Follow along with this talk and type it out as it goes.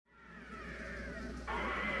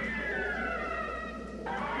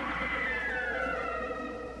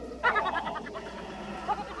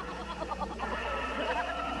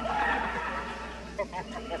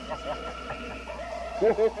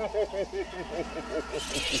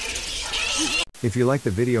If you like the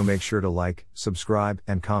video, make sure to like, subscribe,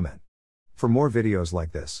 and comment. For more videos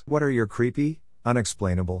like this, what are your creepy,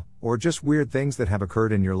 unexplainable, or just weird things that have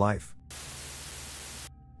occurred in your life?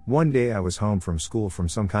 One day I was home from school from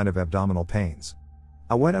some kind of abdominal pains.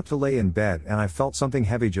 I went up to lay in bed and I felt something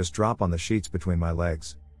heavy just drop on the sheets between my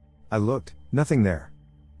legs. I looked, nothing there.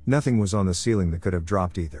 Nothing was on the ceiling that could have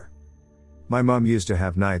dropped either. My mom used to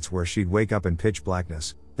have nights where she'd wake up in pitch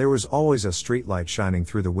blackness. There was always a street light shining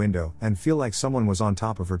through the window and feel like someone was on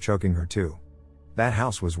top of her choking her too. That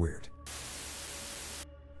house was weird.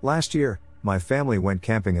 Last year, my family went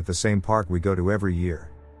camping at the same park we go to every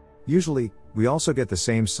year. Usually, we also get the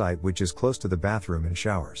same site which is close to the bathroom and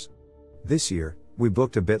showers. This year, we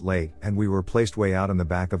booked a bit late and we were placed way out in the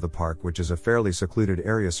back of the park, which is a fairly secluded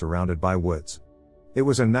area surrounded by woods. It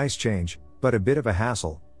was a nice change, but a bit of a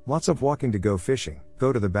hassle, lots of walking to go fishing,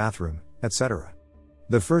 go to the bathroom, etc.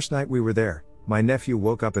 The first night we were there, my nephew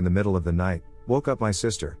woke up in the middle of the night, woke up my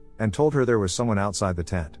sister, and told her there was someone outside the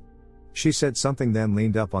tent. She said something, then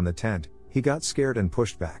leaned up on the tent. He got scared and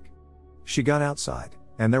pushed back. She got outside,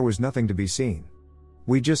 and there was nothing to be seen.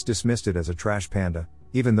 We just dismissed it as a trash panda,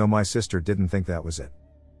 even though my sister didn't think that was it.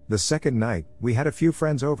 The second night, we had a few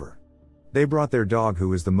friends over. They brought their dog,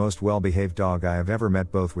 who is the most well-behaved dog I have ever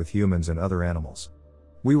met, both with humans and other animals.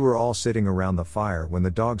 We were all sitting around the fire when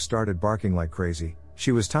the dog started barking like crazy.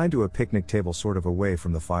 She was tied to a picnic table sort of away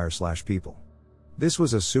from the fire/people. This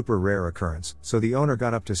was a super rare occurrence, so the owner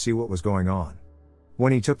got up to see what was going on.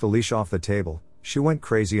 When he took the leash off the table, she went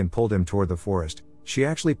crazy and pulled him toward the forest. She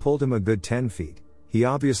actually pulled him a good 10 feet. He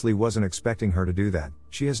obviously wasn't expecting her to do that.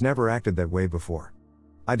 She has never acted that way before.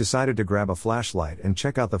 I decided to grab a flashlight and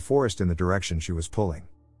check out the forest in the direction she was pulling.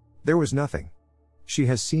 There was nothing. She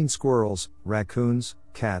has seen squirrels, raccoons,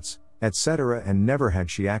 cats, etc., and never had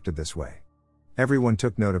she acted this way. Everyone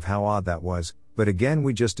took note of how odd that was, but again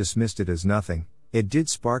we just dismissed it as nothing. It did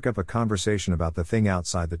spark up a conversation about the thing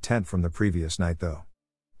outside the tent from the previous night though.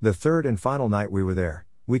 The third and final night we were there,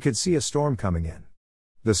 we could see a storm coming in.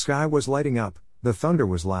 The sky was lighting up, the thunder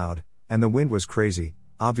was loud, and the wind was crazy,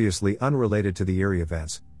 obviously unrelated to the eerie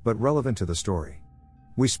events, but relevant to the story.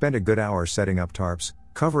 We spent a good hour setting up tarps,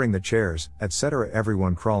 covering the chairs, etc.,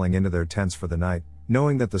 everyone crawling into their tents for the night,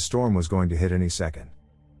 knowing that the storm was going to hit any second.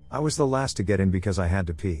 I was the last to get in because I had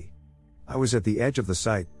to pee. I was at the edge of the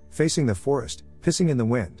site, facing the forest, pissing in the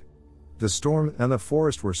wind. The storm and the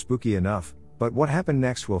forest were spooky enough, but what happened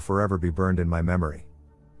next will forever be burned in my memory.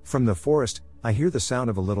 From the forest, I hear the sound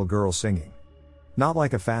of a little girl singing. Not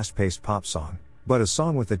like a fast-paced pop song, but a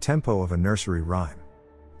song with the tempo of a nursery rhyme.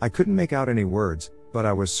 I couldn't make out any words, but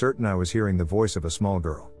I was certain I was hearing the voice of a small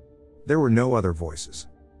girl. There were no other voices.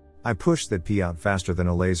 I pushed that pee out faster than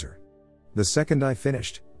a laser. The second I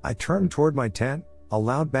finished, I turned toward my tent, a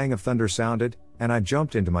loud bang of thunder sounded, and I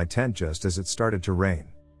jumped into my tent just as it started to rain.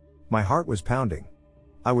 My heart was pounding.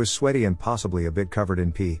 I was sweaty and possibly a bit covered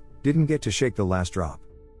in pee, didn't get to shake the last drop.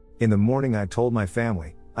 In the morning I told my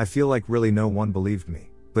family. I feel like really no one believed me,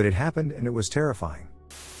 but it happened and it was terrifying.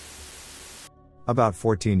 About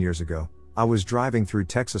 14 years ago, I was driving through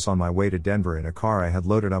Texas on my way to Denver in a car I had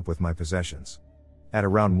loaded up with my possessions. At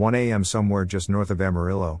around 1 a.m. somewhere just north of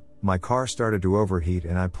Amarillo, my car started to overheat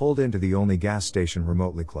and I pulled into the only gas station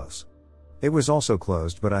remotely close. It was also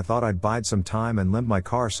closed, but I thought I'd bide some time and limp my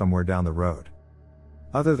car somewhere down the road.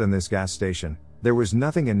 Other than this gas station, there was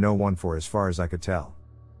nothing and no one for as far as I could tell.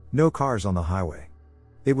 No cars on the highway.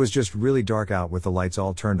 It was just really dark out with the lights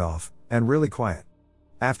all turned off, and really quiet.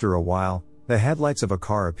 After a while, the headlights of a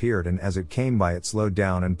car appeared and as it came by it slowed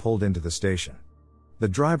down and pulled into the station. The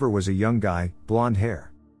driver was a young guy, blonde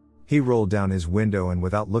hair. He rolled down his window and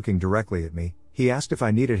without looking directly at me, he asked if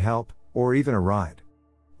I needed help, or even a ride.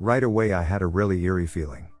 Right away I had a really eerie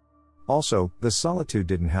feeling. Also, the solitude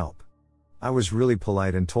didn't help. I was really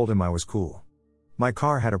polite and told him I was cool. My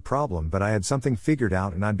car had a problem but I had something figured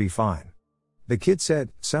out and I'd be fine. The kid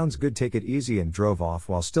said, "Sounds good, take it easy," and drove off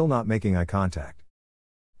while still not making eye contact.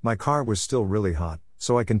 My car was still really hot,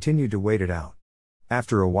 so I continued to wait it out.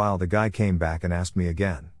 After a while the guy came back and asked me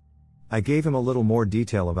again. I gave him a little more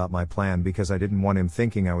detail about my plan because I didn't want him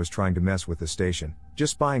thinking I was trying to mess with the station,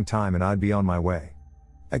 just buying time and I'd be on my way.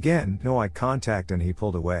 Again, no eye contact and he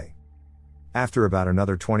pulled away. After about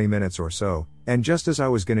another 20 minutes or so, and just as I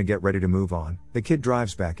was gonna get ready to move on, the kid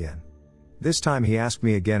drives back in. This time he asked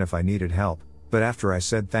me again if I needed help, but after I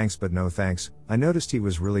said thanks but no thanks, I noticed he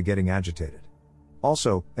was really getting agitated.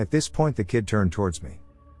 Also, at this point the kid turned towards me.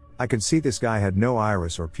 I could see this guy had no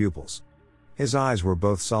iris or pupils. His eyes were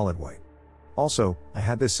both solid white. Also, I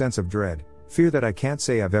had this sense of dread, fear that I can't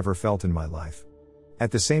say I've ever felt in my life.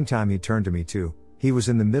 At the same time he turned to me too. He was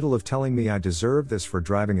in the middle of telling me I deserved this for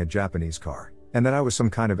driving a Japanese car, and that I was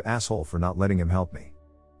some kind of asshole for not letting him help me.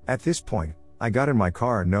 At this point, I got in my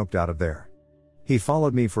car and noped out of there. He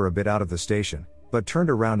followed me for a bit out of the station, but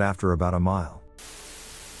turned around after about a mile.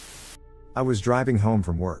 I was driving home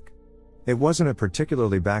from work. It wasn't a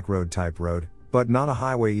particularly back road type road, but not a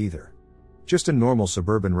highway either. Just a normal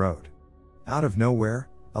suburban road. Out of nowhere,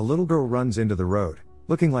 a little girl runs into the road,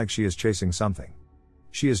 looking like she is chasing something.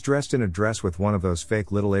 She is dressed in a dress with one of those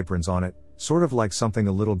fake little aprons on it, sort of like something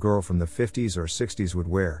a little girl from the 50s or 60s would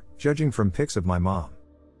wear, judging from pics of my mom.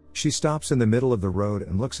 She stops in the middle of the road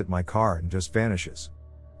and looks at my car and just vanishes.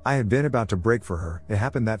 I had been about to brake for her, it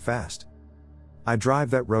happened that fast. I drive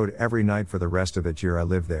that road every night for the rest of the year I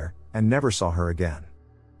lived there, and never saw her again.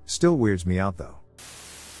 Still weirds me out though.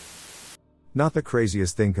 Not the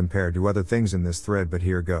craziest thing compared to other things in this thread, but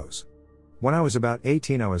here goes. When I was about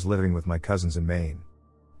 18 I was living with my cousins in Maine.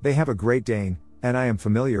 They have a Great Dane, and I am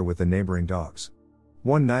familiar with the neighboring dogs.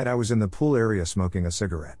 One night I was in the pool area smoking a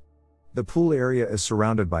cigarette. The pool area is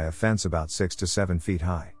surrounded by a fence about 6 to 7 feet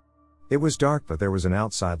high. It was dark but there was an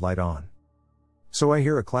outside light on. So I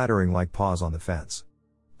hear a clattering like paws on the fence.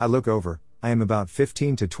 I look over, I am about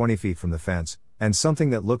 15 to 20 feet from the fence, and something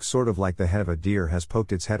that looks sort of like the head of a deer has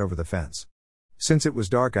poked its head over the fence. Since it was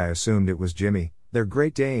dark I assumed it was Jimmy, their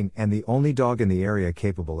Great Dane and the only dog in the area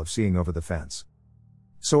capable of seeing over the fence.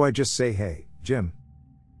 So I just say, "Hey, Jim."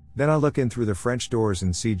 Then I look in through the French doors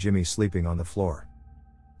and see Jimmy sleeping on the floor.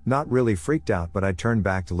 Not really freaked out, but I turn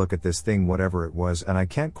back to look at this thing, whatever it was, and I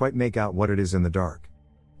can't quite make out what it is in the dark.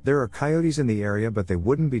 There are coyotes in the area, but they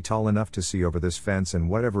wouldn't be tall enough to see over this fence, and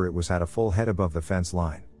whatever it was had a full head above the fence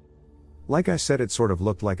line. Like I said, it sort of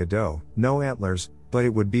looked like a doe, no antlers, but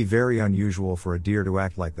it would be very unusual for a deer to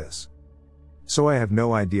act like this. So I have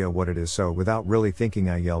no idea what it is, so without really thinking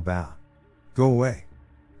I yell, "Bah! Go away!"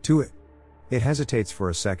 to it. It hesitates for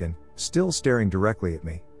a second, still staring directly at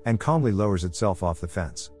me, and calmly lowers itself off the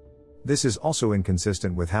fence. This is also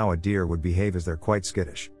inconsistent with how a deer would behave, as they're quite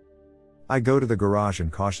skittish. I go to the garage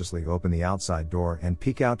and cautiously open the outside door and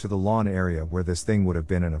peek out to the lawn area where this thing would have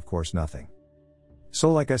been, and of course nothing.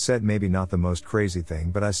 So like I said, maybe not the most crazy thing,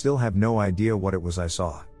 but I still have no idea what it was I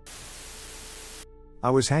saw. I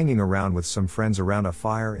was hanging around with some friends around a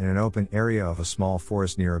fire in an open area of a small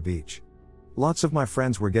forest near a beach. Lots of my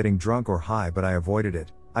friends were getting drunk or high, but I avoided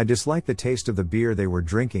it. I disliked the taste of the beer they were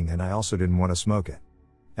drinking, and I also didn't want to smoke it.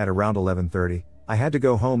 At around 11:30, I had to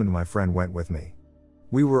go home and my friend went with me.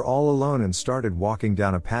 We were all alone and started walking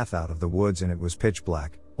down a path out of the woods, and it was pitch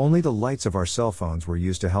black, only the lights of our cell phones were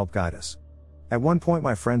used to help guide us. At one point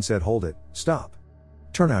my friend said, "Hold it, stop.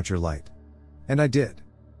 Turn out your light." And I did.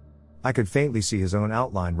 I could faintly see his own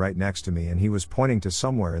outline right next to me, and he was pointing to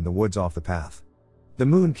somewhere in the woods off the path. The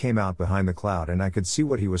moon came out behind the cloud and I could see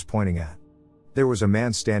what he was pointing at. There was a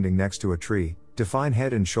man standing next to a tree, defined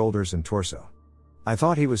head and shoulders and torso. I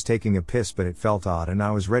thought he was taking a piss, but it felt odd and I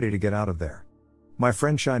was ready to get out of there. My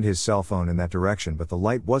friend shined his cell phone in that direction, but the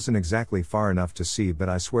light wasn't exactly far enough to see, but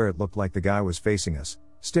I swear it looked like the guy was facing us,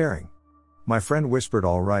 staring. My friend whispered,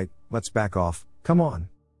 "All right, let's back off, come on."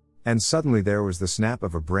 And suddenly there was the snap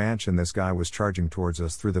of a branch and this guy was charging towards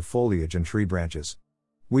us through the foliage and tree branches.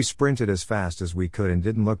 We sprinted as fast as we could and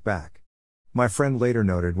didn't look back. My friend later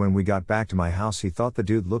noted when we got back to my house he thought the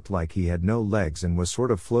dude looked like he had no legs and was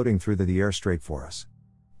sort of floating through the air straight for us.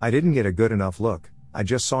 I didn't get a good enough look, I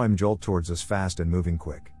just saw him jolt towards us fast and moving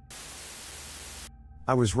quick.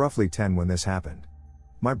 I was roughly 10 when this happened.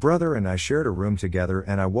 My brother and I shared a room together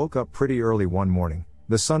and I woke up pretty early one morning,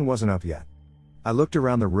 the sun wasn't up yet. I looked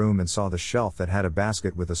around the room and saw the shelf that had a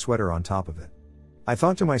basket with a sweater on top of it. I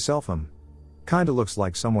thought to myself, kinda looks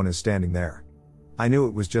like someone is standing there. I knew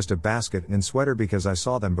it was just a basket and sweater because I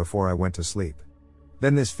saw them before I went to sleep.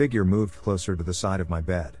 Then this figure moved closer to the side of my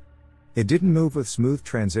bed. It didn't move with smooth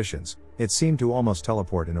transitions, it seemed to almost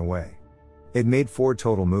teleport in a way. It made 4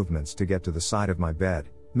 total movements to get to the side of my bed,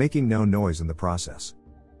 making no noise in the process.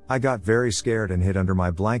 I got very scared and hid under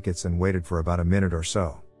my blankets and waited for about a minute or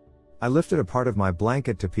so. I lifted a part of my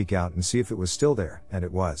blanket to peek out and see if it was still there, and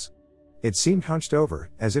it was. It seemed hunched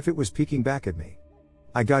over, as if it was peeking back at me.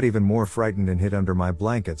 I got even more frightened and hid under my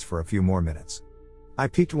blankets for a few more minutes. I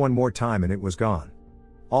peeked one more time and it was gone.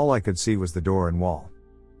 All I could see was the door and wall.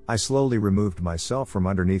 I slowly removed myself from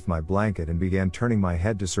underneath my blanket and began turning my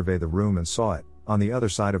head to survey the room and saw it, on the other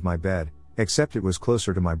side of my bed, except it was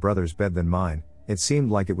closer to my brother's bed than mine. It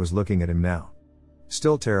seemed like it was looking at him now.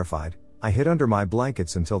 Still terrified, I hid under my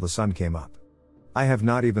blankets until the sun came up. I have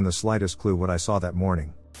not even the slightest clue what I saw that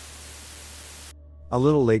morning. A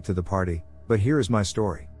little late to the party, but here is my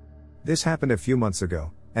story. This happened a few months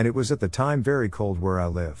ago, and it was at the time very cold where I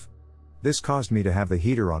live. This caused me to have the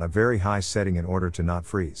heater on a very high setting in order to not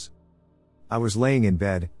freeze. I was laying in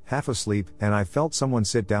bed, half asleep, and I felt someone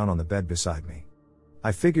sit down on the bed beside me.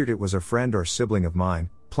 I figured it was a friend or sibling of mine,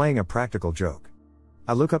 playing a practical joke.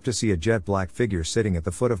 I look up to see a jet black figure sitting at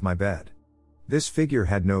the foot of my bed. This figure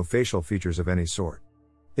had no facial features of any sort.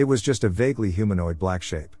 It was just a vaguely humanoid black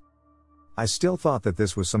shape. I still thought that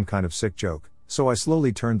this was some kind of sick joke, so I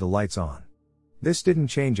slowly turned the lights on. This didn't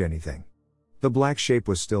change anything. The black shape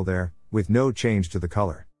was still there, with no change to the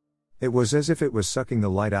color. It was as if it was sucking the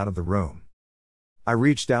light out of the room. I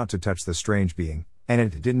reached out to touch the strange being, and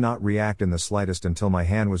it did not react in the slightest until my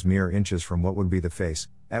hand was mere inches from what would be the face,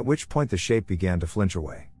 at which point the shape began to flinch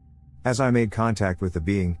away. As I made contact with the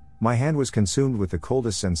being, my hand was consumed with the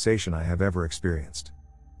coldest sensation I have ever experienced.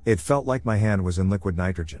 It felt like my hand was in liquid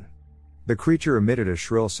nitrogen. The creature emitted a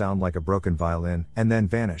shrill sound like a broken violin, and then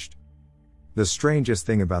vanished. The strangest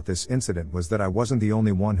thing about this incident was that I wasn't the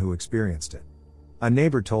only one who experienced it. A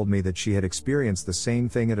neighbor told me that she had experienced the same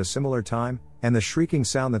thing at a similar time, and the shrieking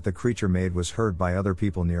sound that the creature made was heard by other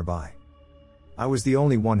people nearby. I was the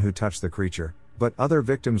only one who touched the creature, but other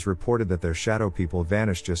victims reported that their shadow people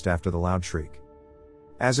vanished just after the loud shriek.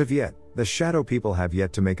 As of yet, the shadow people have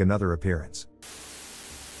yet to make another appearance.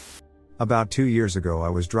 About 2 years ago I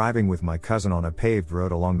was driving with my cousin on a paved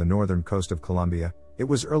road along the northern coast of Colombia. It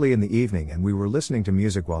was early in the evening and we were listening to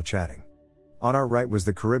music while chatting. On our right was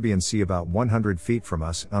the Caribbean Sea about 100 feet from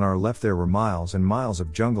us, on our left there were miles and miles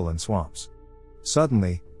of jungle and swamps.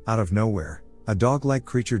 Suddenly, out of nowhere, a dog-like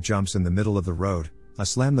creature jumps in the middle of the road. I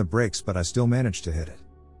slam the brakes but I still manage to hit it.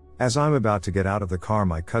 As I'm about to get out of the car,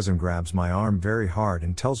 my cousin grabs my arm very hard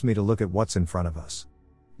and tells me to look at what's in front of us.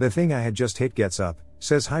 The thing I had just hit gets up,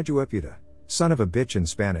 says "Hijueputa, son of a bitch" in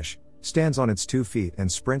Spanish, stands on its 2 feet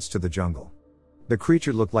and sprints to the jungle. The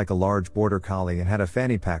creature looked like a large border collie and had a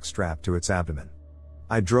fanny pack strapped to its abdomen.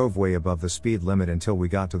 I drove way above the speed limit until we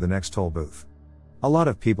got to the next toll booth. A lot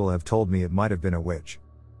of people have told me it might have been a witch.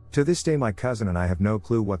 To this day my cousin and I have no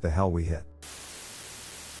clue what the hell we hit.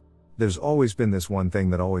 There's always been this one thing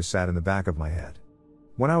that always sat in the back of my head.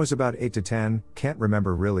 When I was about 8 to 10, can't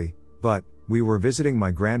remember really, but we were visiting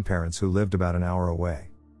my grandparents who lived about an hour away.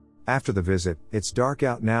 After the visit, it's dark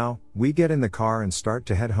out now, we get in the car and start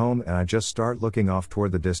to head home, and I just start looking off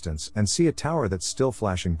toward the distance and see a tower that's still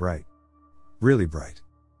flashing bright. Really bright.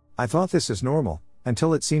 I thought this is normal,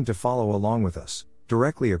 until it seemed to follow along with us,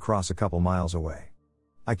 directly across a couple miles away.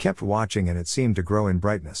 I kept watching and it seemed to grow in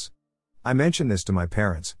brightness. I mentioned this to my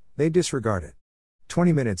parents, they disregard it.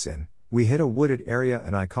 20 minutes in, we hit a wooded area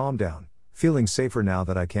and I calmed down, feeling safer now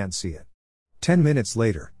that I can't see it. 10 minutes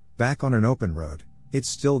later, back on an open road, it's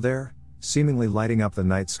still there, seemingly lighting up the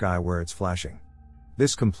night sky where it's flashing.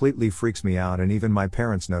 This completely freaks me out and even my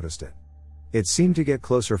parents noticed it. It seemed to get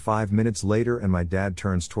closer 5 minutes later and my dad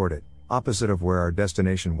turns toward it, opposite of where our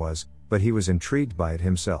destination was, but he was intrigued by it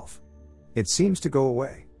himself. It seems to go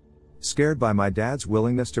away. Scared by my dad's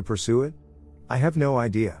willingness to pursue it? I have no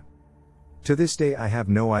idea. To this day I have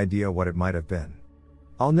no idea what it might have been.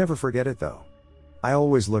 I'll never forget it though. I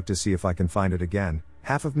always look to see if I can find it again.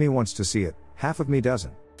 Half of me wants to see it, half of me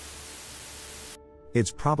doesn't.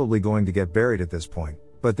 It's probably going to get buried at this point,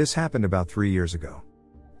 but this happened about 3 years ago.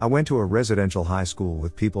 I went to a residential high school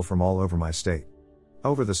with people from all over my state.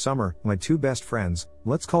 Over the summer, my 2 best friends,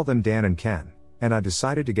 let's call them Dan and Ken, and I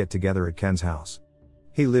decided to get together at Ken's house.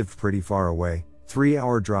 He lived pretty far away,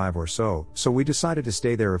 3-hour drive or so we decided to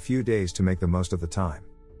stay there a few days to make the most of the time.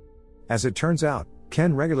 As it turns out,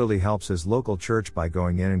 Ken regularly helps his local church by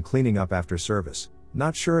going in and cleaning up after service.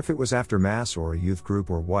 Not sure if it was after mass or a youth group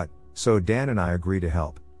or what, so Dan and I agree to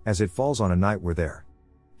help, as it falls on a night we're there.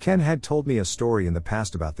 Ken had told me a story in the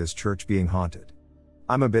past about this church being haunted.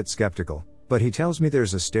 I'm a bit skeptical, but he tells me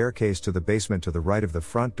there's a staircase to the basement to the right of the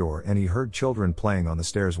front door and he heard children playing on the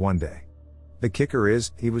stairs one day. The kicker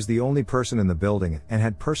is, he was the only person in the building and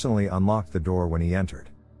had personally unlocked the door when he entered.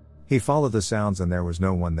 He followed the sounds and there was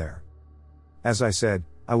no one there. As I said,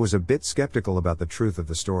 I was a bit skeptical about the truth of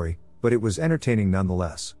the story, but it was entertaining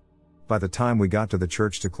nonetheless. By the time we got to the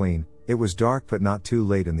church to clean, it was dark but not too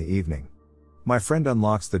late in the evening. My friend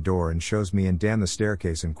unlocks the door and shows me and Dan the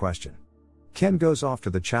staircase in question. Ken goes off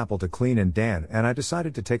to the chapel to clean and Dan and I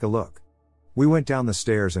decided to take a look. We went down the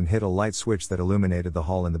stairs and hit a light switch that illuminated the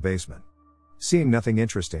hall in the basement. Seeing nothing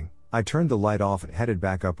interesting, I turned the light off and headed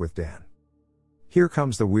back up with Dan. Here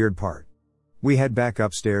comes the weird part. We head back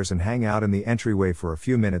upstairs and hang out in the entryway for a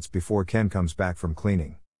few minutes before Ken comes back from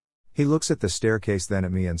cleaning. He looks at the staircase then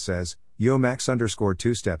at me and says, "Yo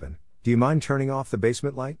Max_2steppin', do you mind turning off the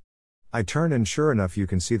basement light?" I turn and sure enough you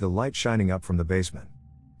can see the light shining up from the basement.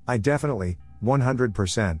 I definitely,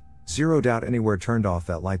 100%, Zero doubt anywhere turned off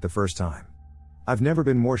that light the first time. I've never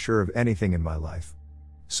been more sure of anything in my life.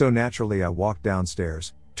 So naturally I walked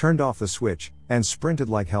downstairs, turned off the switch, and sprinted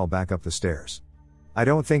like hell back up the stairs. I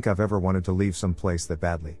don't think I've ever wanted to leave some place that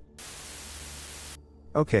badly.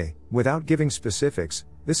 Okay, without giving specifics,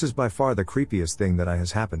 this is by far the creepiest thing that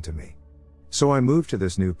has happened to me. So I moved to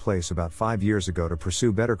this new place about 5 years ago to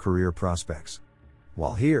pursue better career prospects.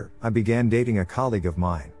 While here, I began dating a colleague of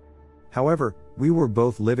mine. However, we were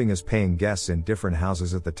both living as paying guests in different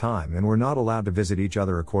houses at the time and were not allowed to visit each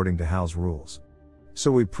other according to house rules.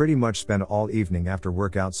 So we pretty much spent all evening after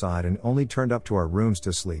work outside and only turned up to our rooms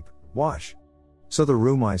to sleep, wash. So the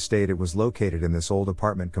room I stayed at was located in this old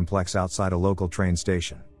apartment complex outside a local train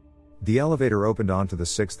station. The elevator opened onto the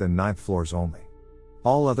 6th and 9th floors only.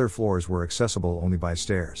 All other floors were accessible only by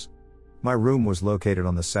stairs. My room was located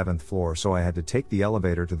on the 7th floor, so I had to take the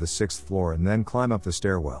elevator to the 6th floor and then climb up the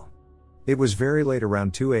stairwell. It was very late,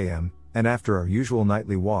 around 2 a.m., and after our usual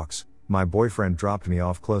nightly walks, my boyfriend dropped me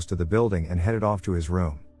off close to the building and headed off to his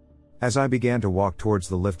room. As I began to walk towards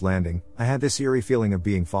the lift landing, I had this eerie feeling of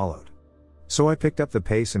being followed. So I picked up the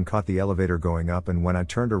pace and caught the elevator going up, and when I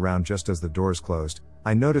turned around just as the doors closed,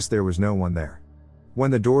 I noticed there was no one there.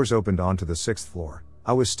 When the doors opened onto the 6th floor,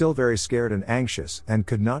 I was still very scared and anxious and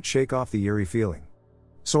could not shake off the eerie feeling.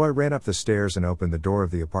 So I ran up the stairs and opened the door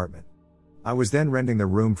of the apartment. I was then renting the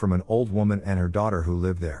room from an old woman and her daughter who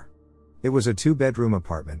lived there. It was a 2-bedroom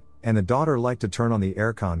apartment, and the daughter liked to turn on the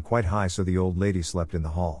aircon quite high, so the old lady slept in the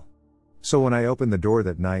hall. So when I opened the door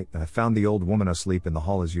that night, I found the old woman asleep in the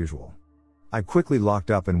hall as usual. I quickly locked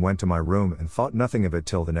up and went to my room and thought nothing of it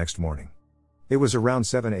till the next morning. It was around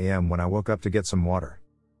 7 a.m. when I woke up to get some water.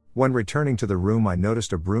 When returning to the room, I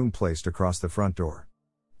noticed a broom placed across the front door.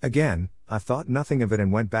 Again, I thought nothing of it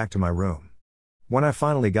and went back to my room. When I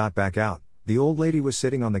finally got back out, the old lady was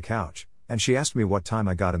sitting on the couch, and she asked me what time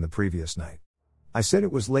I got in the previous night. I said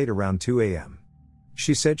it was late, around 2 a.m.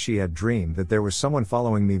 She said she had dreamed that there was someone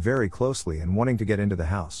following me very closely and wanting to get into the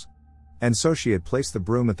house. And so she had placed the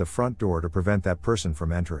broom at the front door to prevent that person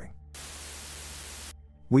from entering.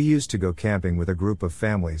 We used to go camping with a group of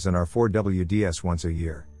families in our 4WDs once a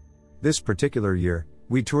year. This particular year,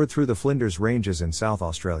 we toured through the Flinders Ranges in South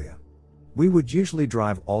Australia. We would usually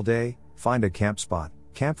drive all day, find a camp spot,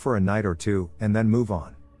 camp for a night or two, and then move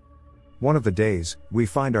on. One of the days, we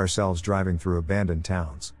find ourselves driving through abandoned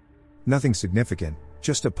towns. Nothing significant,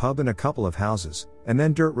 just a pub and a couple of houses, and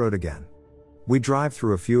then dirt road again. We drive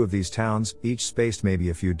through a few of these towns, each spaced maybe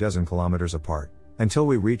a few dozen kilometers apart, until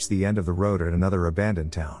we reach the end of the road at another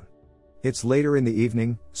abandoned town. It's later in the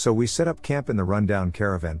evening, so we set up camp in the rundown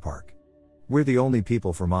caravan park. We're the only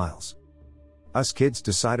people for miles. Us kids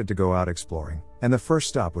decided to go out exploring, and the first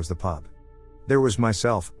stop was the pub. There was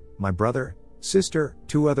myself, my brother, sister,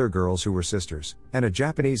 2 other girls who were sisters, and a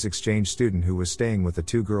Japanese exchange student who was staying with the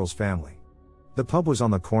 2 girls' family. The pub was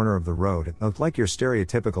on the corner of the road and looked like your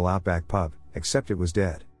stereotypical outback pub, except it was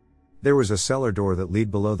dead. There was a cellar door that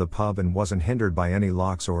led below the pub and wasn't hindered by any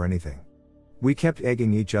locks or anything. We kept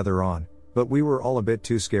egging each other on, but we were all a bit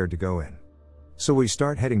too scared to go in. So we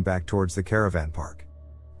start heading back towards the caravan park.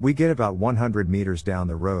 We get about 100 meters down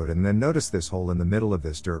the road and then notice this hole in the middle of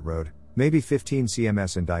this dirt road, maybe 15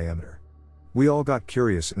 cms in diameter. We all got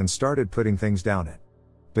curious and started putting things down it.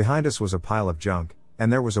 Behind us was a pile of junk,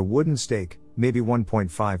 and there was a wooden stake, maybe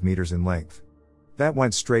 1.5 meters in length. That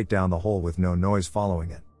went straight down the hole with no noise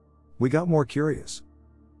following it. We got more curious.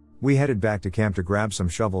 We headed back to camp to grab some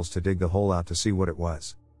shovels to dig the hole out to see what it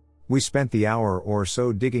was. We spent the hour or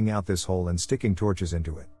so digging out this hole and sticking torches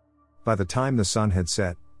into it. By the time the sun had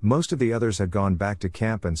set, most of the others had gone back to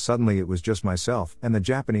camp, and suddenly it was just myself and the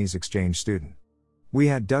Japanese exchange student. We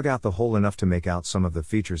had dug out the hole enough to make out some of the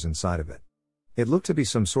features inside of it. It looked to be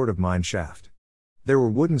some sort of mine shaft. There were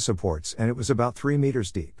wooden supports and it was about 3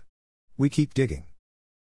 meters deep. We keep digging.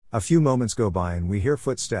 A few moments go by and we hear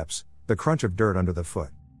footsteps, the crunch of dirt under the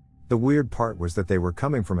foot. The weird part was that they were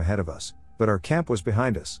coming from ahead of us, but our camp was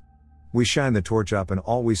behind us. We shined the torch up and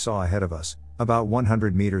all we saw ahead of us, about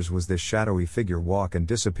 100 meters, was this shadowy figure walk and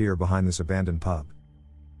disappear behind this abandoned pub.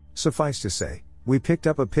 Suffice to say, we picked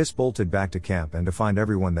up a piss, bolted back to camp and to find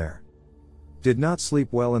everyone there. Did not sleep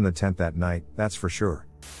well in the tent that night, that's for sure.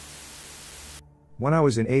 When I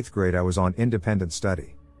was in 8th grade I was on independent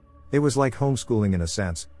study. It was like homeschooling in a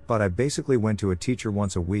sense, but I basically went to a teacher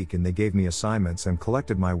once a week and they gave me assignments and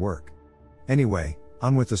collected my work. Anyway,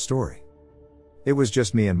 on with the story. It was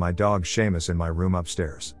just me and my dog Seamus in my room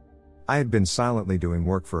upstairs. I had been silently doing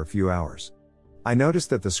work for a few hours. I noticed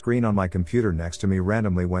that the screen on my computer next to me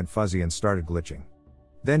randomly went fuzzy and started glitching.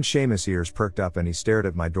 Then Seamus' ears perked up and he stared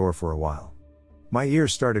at my door for a while. My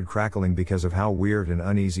ears started crackling because of how weird and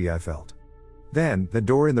uneasy I felt. Then, the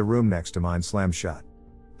door in the room next to mine slammed shut.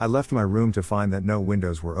 I left my room to find that no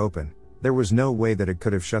windows were open. There was no way that it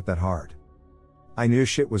could have shut that hard. I knew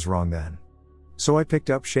shit was wrong then. So I picked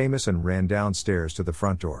up Seamus and ran downstairs to the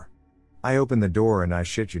front door. I opened the door and I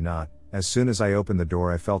shit you not, as soon as I opened the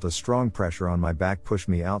door I felt a strong pressure on my back push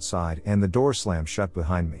me outside and the door slammed shut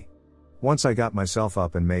behind me. Once I got myself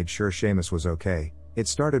up and made sure Seamus was okay, it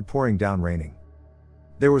started pouring down raining.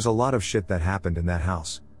 There was a lot of shit that happened in that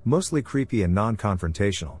house, mostly creepy and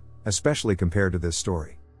non-confrontational, especially compared to this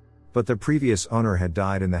story. But the previous owner had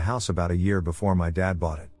died in the house about a year before my dad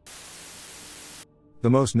bought it.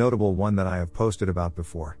 The most notable one that I have posted about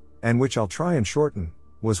before, and which I'll try and shorten,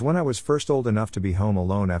 was when I was first old enough to be home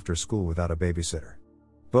alone after school without a babysitter.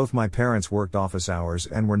 Both my parents worked office hours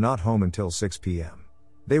and were not home until 6 p.m.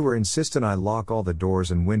 They were insistent I lock all the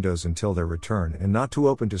doors and windows until their return and not to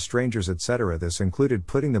open to strangers, etc. This included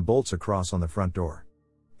putting the bolts across on the front door.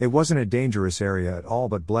 It wasn't a dangerous area at all,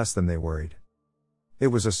 but bless them, they worried. It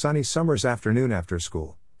was a sunny summer's afternoon after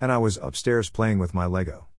school, and I was upstairs playing with my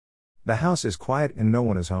Lego. The house is quiet and no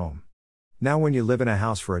one is home. Now when you live in a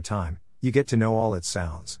house for a time, you get to know all its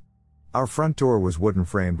sounds. Our front door was wooden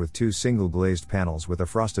framed with 2 single glazed panels with a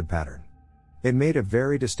frosted pattern. It made a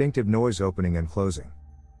very distinctive noise opening and closing.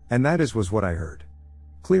 And that was what I heard.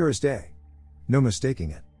 Clear as day. No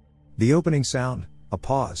mistaking it. The opening sound, a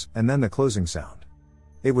pause, and then the closing sound.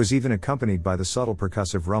 It was even accompanied by the subtle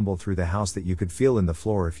percussive rumble through the house that you could feel in the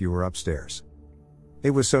floor if you were upstairs.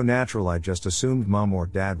 It was so natural I just assumed mom or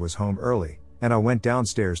dad was home early, and I went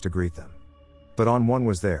downstairs to greet them. But on one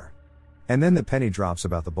was there. And then the penny drops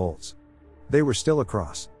about the bolts. They were still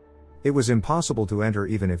across. It was impossible to enter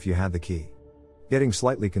even if you had the key. Getting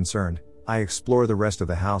slightly concerned, I explore the rest of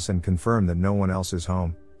the house and confirm that no one else is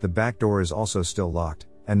home. The back door is also still locked,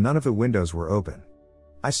 and none of the windows were open.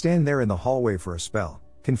 I stand there in the hallway for a spell,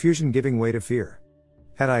 confusion giving way to fear.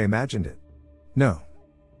 Had I imagined it? No.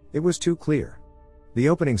 It was too clear. The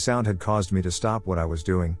opening sound had caused me to stop what I was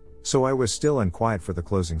doing, so I was still and quiet for the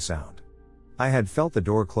closing sound. I had felt the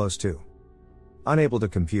door close too. Unable to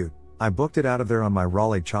compute, I booked it out of there on my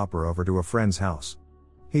Raleigh chopper over to a friend's house.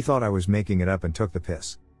 He thought I was making it up and took the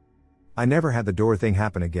piss. I never had the door thing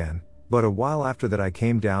happen again, but a while after that I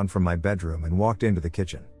came down from my bedroom and walked into the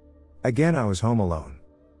kitchen. Again I was home alone.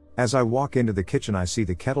 As I walk into the kitchen I see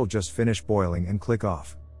the kettle just finish boiling and click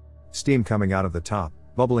off. Steam coming out of the top,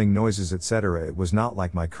 bubbling noises, etc. It was not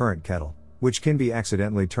like my current kettle, which can be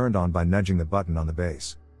accidentally turned on by nudging the button on the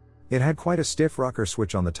base. It had quite a stiff rocker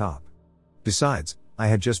switch on the top. Besides, I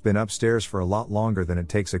had just been upstairs for a lot longer than it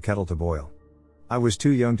takes a kettle to boil. I was too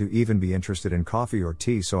young to even be interested in coffee or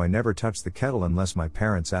tea, so I never touched the kettle unless my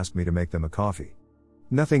parents asked me to make them a coffee.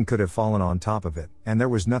 Nothing could have fallen on top of it, and there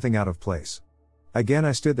was nothing out of place. Again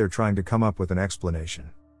I stood there trying to come up with an explanation.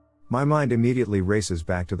 My mind immediately races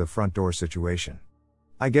back to the front door situation.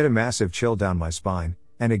 I get a massive chill down my spine,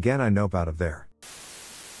 and again I nope out of there.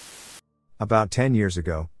 About 10 years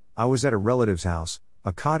ago, I was at a relative's house,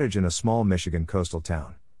 a cottage in a small Michigan coastal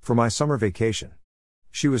town, for my summer vacation.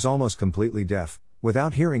 She was almost completely deaf.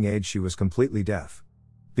 Without hearing aids she was completely deaf.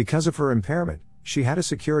 Because of her impairment, she had a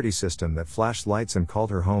security system that flashed lights and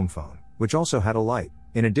called her home phone, which also had a light,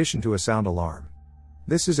 in addition to a sound alarm.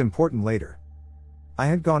 This is important later. I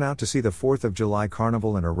had gone out to see the 4th of July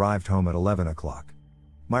carnival and arrived home at 11 o'clock.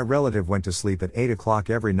 My relative went to sleep at 8 o'clock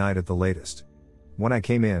every night at the latest. When I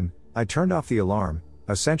came in, I turned off the alarm,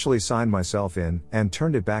 essentially signed myself in, and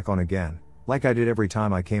turned it back on again, like I did every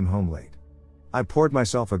time I came home late. I poured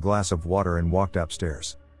myself a glass of water and walked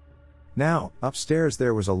upstairs. Now, upstairs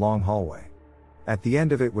there was a long hallway. At the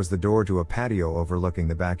end of it was the door to a patio overlooking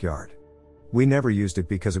the backyard. We never used it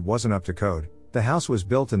because it wasn't up to code. The house was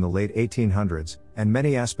built in the late 1800s, and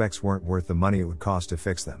many aspects weren't worth the money it would cost to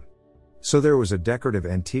fix them. So there was a decorative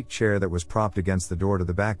antique chair that was propped against the door to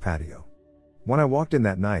the back patio. When I walked in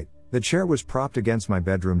that night, the chair was propped against my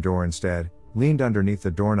bedroom door instead, leaned underneath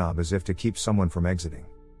the doorknob as if to keep someone from exiting.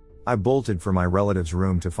 I bolted for my relative's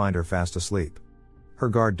room to find her fast asleep. Her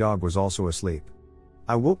guard dog was also asleep.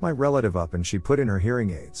 I woke my relative up and she put in her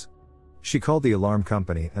hearing aids. She called the alarm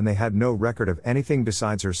company and they had no record of anything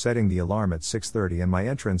besides her setting the alarm at 6:30 and my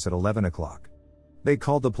entrance at 11 o'clock. They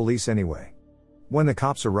called the police anyway. When the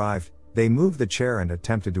cops arrived, they moved the chair and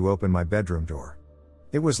attempted to open my bedroom door.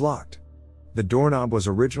 It was locked. The doorknob was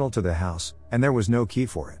original to the house, and there was no key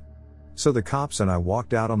for it. So the cops and I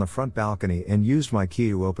walked out on the front balcony and used my key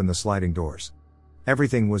to open the sliding doors.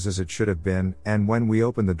 Everything was as it should have been, and when we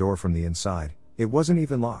opened the door from the inside, it wasn't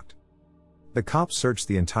even locked. The cops searched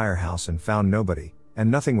the entire house and found nobody,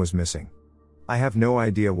 and nothing was missing. I have no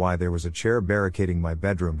idea why there was a chair barricading my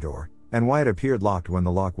bedroom door, and why it appeared locked when the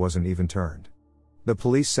lock wasn't even turned. The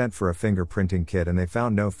police sent for a fingerprinting kit and they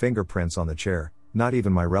found no fingerprints on the chair, not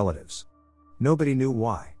even my relatives. Nobody knew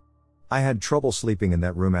why. I had trouble sleeping in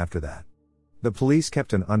that room after that. The police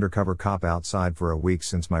kept an undercover cop outside for a week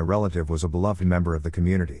since my relative was a beloved member of the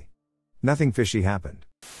community. Nothing fishy happened.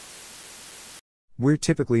 We're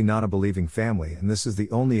typically not a believing family, and this is the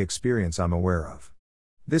only experience I'm aware of.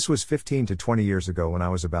 This was 15 to 20 years ago when I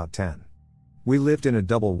was about 10. We lived in a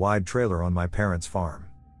double-wide trailer on my parents' farm.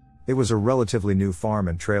 It was a relatively new farm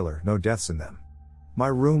and trailer, no deaths in them. My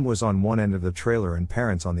room was on one end of the trailer and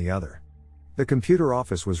parents on the other. The computer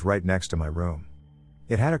office was right next to my room.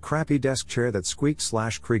 It had a crappy desk chair that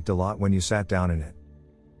squeaked/creaked a lot when you sat down in it.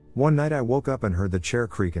 One night I woke up and heard the chair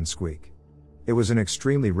creak and squeak. It was an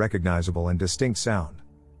extremely recognizable and distinct sound.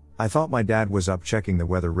 I thought my dad was up checking the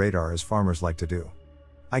weather radar as farmers like to do.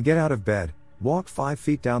 I get out of bed, walk 5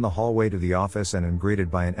 feet down the hallway to the office and am greeted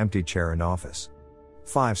by an empty chair and office.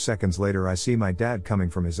 5 seconds later I see my dad coming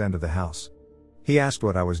from his end of the house. He asked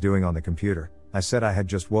what I was doing on the computer. I said I had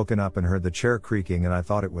just woken up and heard the chair creaking and I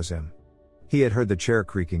thought it was him. He had heard the chair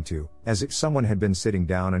creaking too, as if someone had been sitting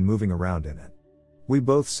down and moving around in it. We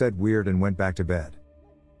both said weird and went back to bed.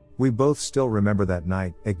 We both still remember that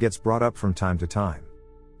night. It gets brought up from time to time.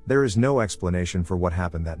 There is no explanation for what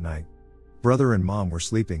happened that night. Brother and mom were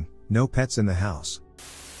sleeping, no pets in the house.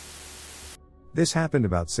 This happened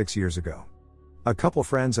about 6 years ago. A couple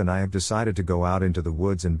friends and I have decided to go out into the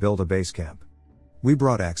woods and build a base camp. We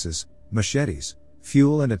brought axes, machetes,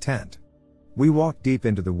 fuel and a tent. We walked deep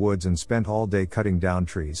into the woods and spent all day cutting down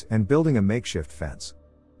trees and building a makeshift fence.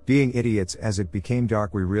 Being idiots, as it became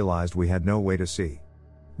dark we realized we had no way to see.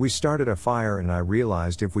 We started a fire and I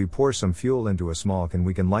realized if we pour some fuel into a small can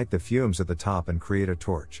we can light the fumes at the top and create a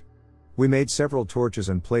torch. We made several torches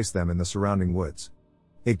and placed them in the surrounding woods.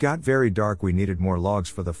 It got very dark, we needed more logs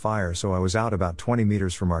for the fire, so I was out about 20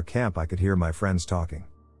 meters from our camp. I could hear my friends talking.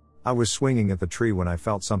 I was swinging at the tree when I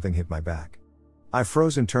felt something hit my back. I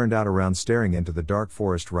froze and turned out around, staring into the dark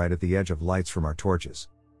forest right at the edge of lights from our torches.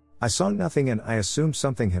 I saw nothing and I assumed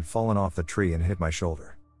something had fallen off the tree and hit my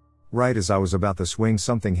shoulder. Right as I was about to swing,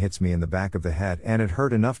 something hits me in the back of the head and it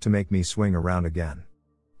hurt enough to make me swing around again.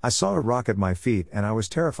 I saw a rock at my feet and I was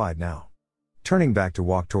terrified now. Turning back to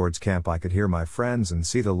walk towards camp, I could hear my friends and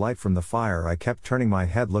see the light from the fire. I kept turning my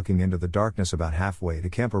head looking into the darkness. About halfway to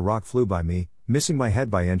camp a rock flew by me, missing my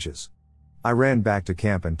head by inches. I ran back to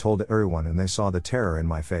camp and told everyone and they saw the terror in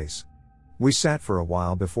my face. We sat for a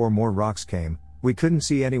while before more rocks came. We couldn't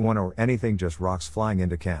see anyone or anything, just rocks flying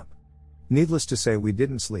into camp. Needless to say, we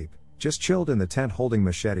didn't sleep, just chilled in the tent holding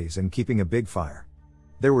machetes and keeping a big fire.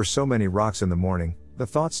 There were so many rocks in the morning, the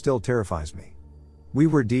thought still terrifies me. We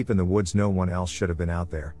were deep in the woods, no one else should have been out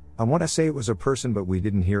there. I want to say it was a person, but we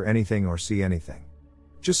didn't hear anything or see anything.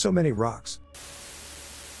 Just so many rocks.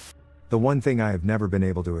 The one thing I have never been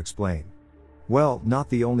able to explain. Well, not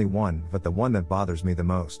the only one, but the one that bothers me the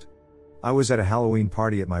most. I was at a Halloween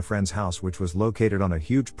party at my friend's house, which was located on a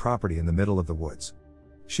huge property in the middle of the woods.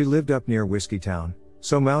 She lived up near Whiskey Town,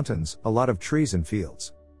 so mountains, a lot of trees and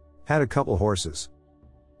fields. Had a couple horses.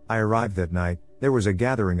 I arrived that night. There was a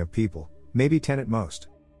gathering of people, maybe 10 at most.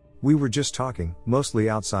 We were just talking, mostly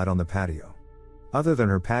outside on the patio. Other than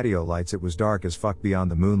her patio lights, it was dark as fuck beyond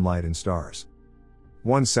the moonlight and stars.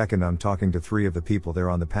 1 second I'm talking to 3 of the people there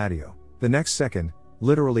on the patio. The next second,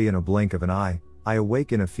 literally in a blink of an eye, I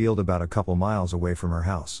awake in a field about a couple miles away from her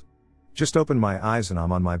house. Just opened my eyes and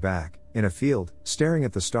I'm on my back, in a field, staring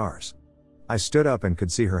at the stars. I stood up and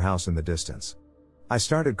could see her house in the distance. I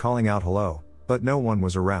started calling out hello, but no one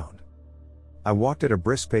was around. I walked at a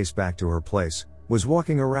brisk pace back to her place, was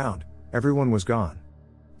walking around, everyone was gone.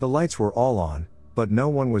 The lights were all on, but no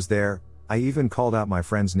one was there. I even called out my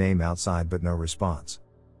friend's name outside but no response.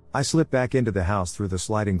 I slip back into the house through the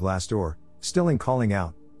sliding glass door, still calling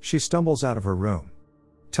out. She stumbles out of her room.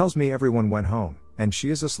 Tells me everyone went home, and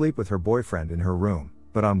she is asleep with her boyfriend in her room,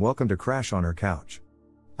 but I'm welcome to crash on her couch.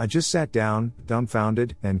 I just sat down,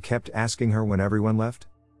 dumbfounded, and kept asking her when everyone left.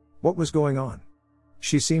 What was going on?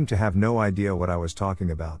 She seemed to have no idea what I was talking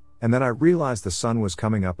about, and then I realized the sun was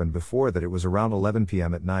coming up, and before that it was around 11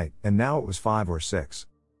 p.m. at night, and now it was 5 or 6.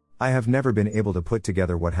 I have never been able to put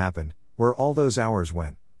together what happened, where all those hours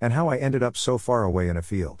went, and how I ended up so far away in a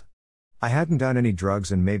field. I hadn't done any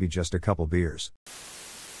drugs and maybe just a couple beers.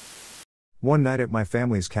 One night at my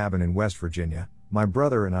family's cabin in West Virginia, my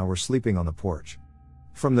brother and I were sleeping on the porch.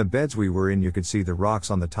 From the beds we were in you could see the rocks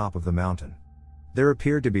on the top of the mountain. There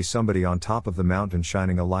appeared to be somebody on top of the mountain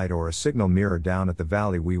shining a light or a signal mirror down at the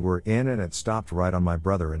valley we were in, and it stopped right on my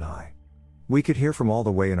brother and I. We could hear from all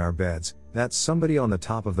the way in our beds that somebody on the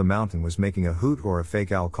top of the mountain was making a hoot or a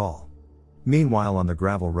fake owl call. Meanwhile, on the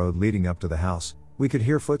gravel road leading up to the house, we could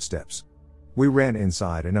hear footsteps. We ran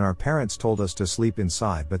inside and our parents told us to sleep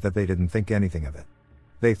inside, but that they didn't think anything of it.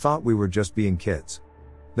 They thought we were just being kids.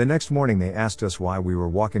 The next morning they asked us why we were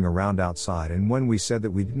walking around outside, and when we said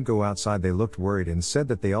that we didn't go outside they looked worried and said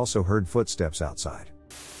that they also heard footsteps outside.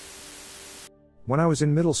 When I was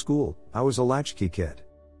in middle school, I was a latchkey kid.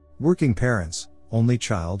 Working parents, only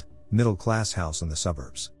child, middle class house in the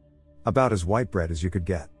suburbs. About as white bread as you could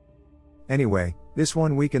get. Anyway, this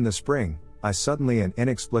one week in the spring, I suddenly and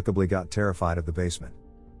inexplicably got terrified of the basement.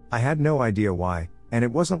 I had no idea why, and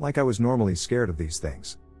it wasn't like I was normally scared of these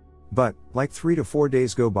things. But, like 3 to 4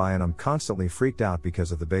 days go by and I'm constantly freaked out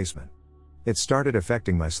because of the basement. It started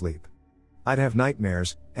affecting my sleep. I'd have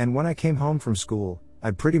nightmares, and when I came home from school,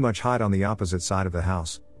 I'd pretty much hide on the opposite side of the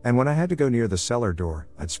house, and when I had to go near the cellar door,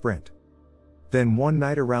 I'd sprint. Then one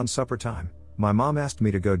night around supper time, my mom asked me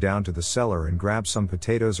to go down to the cellar and grab some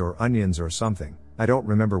potatoes or onions or something, I don't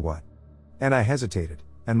remember what. And I hesitated,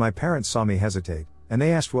 and my parents saw me hesitate, and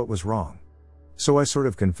they asked what was wrong. So I sort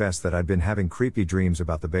of confessed that I'd been having creepy dreams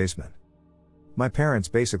about the basement. My parents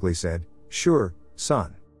basically said, "Sure,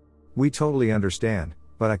 son. We totally understand,"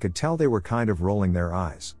 but I could tell they were kind of rolling their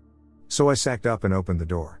eyes. So I sacked up and opened the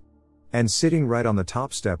door. And sitting right on the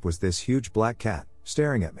top step was this huge black cat,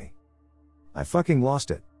 staring at me. I fucking lost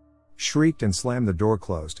it. Shrieked and slammed the door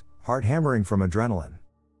closed, heart hammering from adrenaline.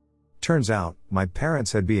 Turns out, my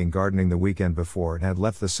parents had been gardening the weekend before and had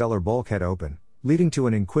left the cellar bulkhead open, leading to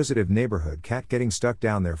an inquisitive neighborhood cat getting stuck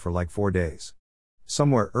down there for like 4 days.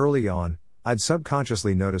 Somewhere early on, I'd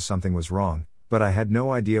subconsciously noticed something was wrong, but I had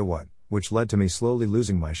no idea what, which led to me slowly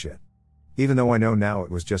losing my shit. Even though I know now it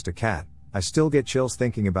was just a cat, I still get chills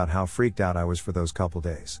thinking about how freaked out I was for those couple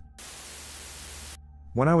days.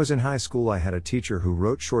 When I was in high school I had a teacher who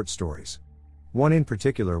wrote short stories. One in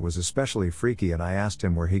particular was especially freaky and I asked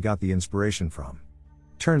him where he got the inspiration from.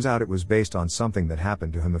 Turns out it was based on something that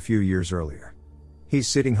happened to him a few years earlier. He's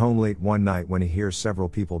sitting home late one night when he hears several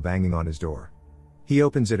people banging on his door. He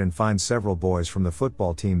opens it and finds several boys from the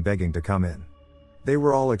football team begging to come in. They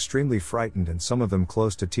were all extremely frightened and some of them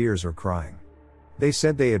close to tears or crying. They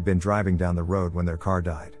said they had been driving down the road when their car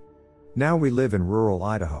died. Now we live in rural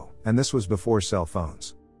Idaho, and this was before cell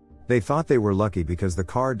phones. They thought they were lucky because the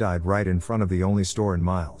car died right in front of the only store in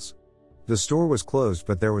miles. The store was closed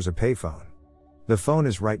but there was a payphone. The phone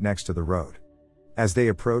is right next to the road. As they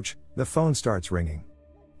approach, the phone starts ringing.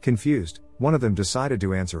 Confused, one of them decided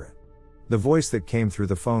to answer it. The voice that came through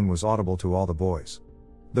the phone was audible to all the boys.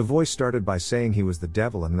 The voice started by saying he was the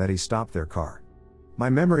devil and that he stopped their car. My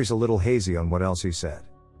memory's a little hazy on what else he said.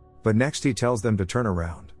 But next he tells them to turn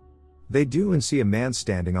around. They do and see a man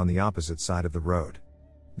standing on the opposite side of the road.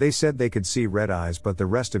 They said they could see red eyes but the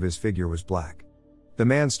rest of his figure was black. The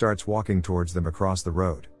man starts walking towards them across the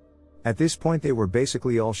road. At this point they were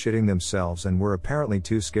basically all shitting themselves and were apparently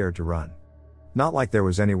too scared to run. Not like there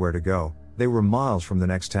was anywhere to go, they were miles from the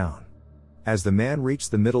next town. As the man reached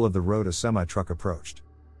the middle of the road a semi-truck approached.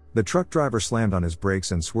 The truck driver slammed on his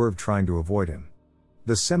brakes and swerved trying to avoid him.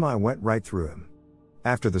 The semi went right through him.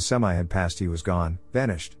 After the semi had passed he was gone,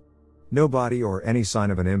 vanished. No body or any sign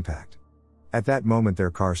of an impact. At that moment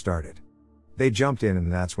their car started. They jumped in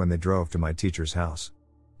and that's when they drove to my teacher's house.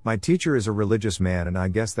 My teacher is a religious man and I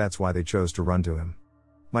guess that's why they chose to run to him.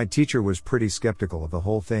 My teacher was pretty skeptical of the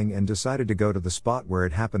whole thing and decided to go to the spot where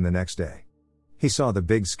it happened the next day. He saw the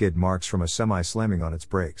big skid marks from a semi slamming on its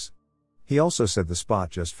brakes. He also said the spot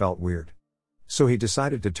just felt weird. So he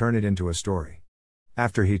decided to turn it into a story.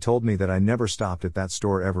 After he told me that I never stopped at that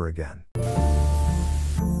store ever again.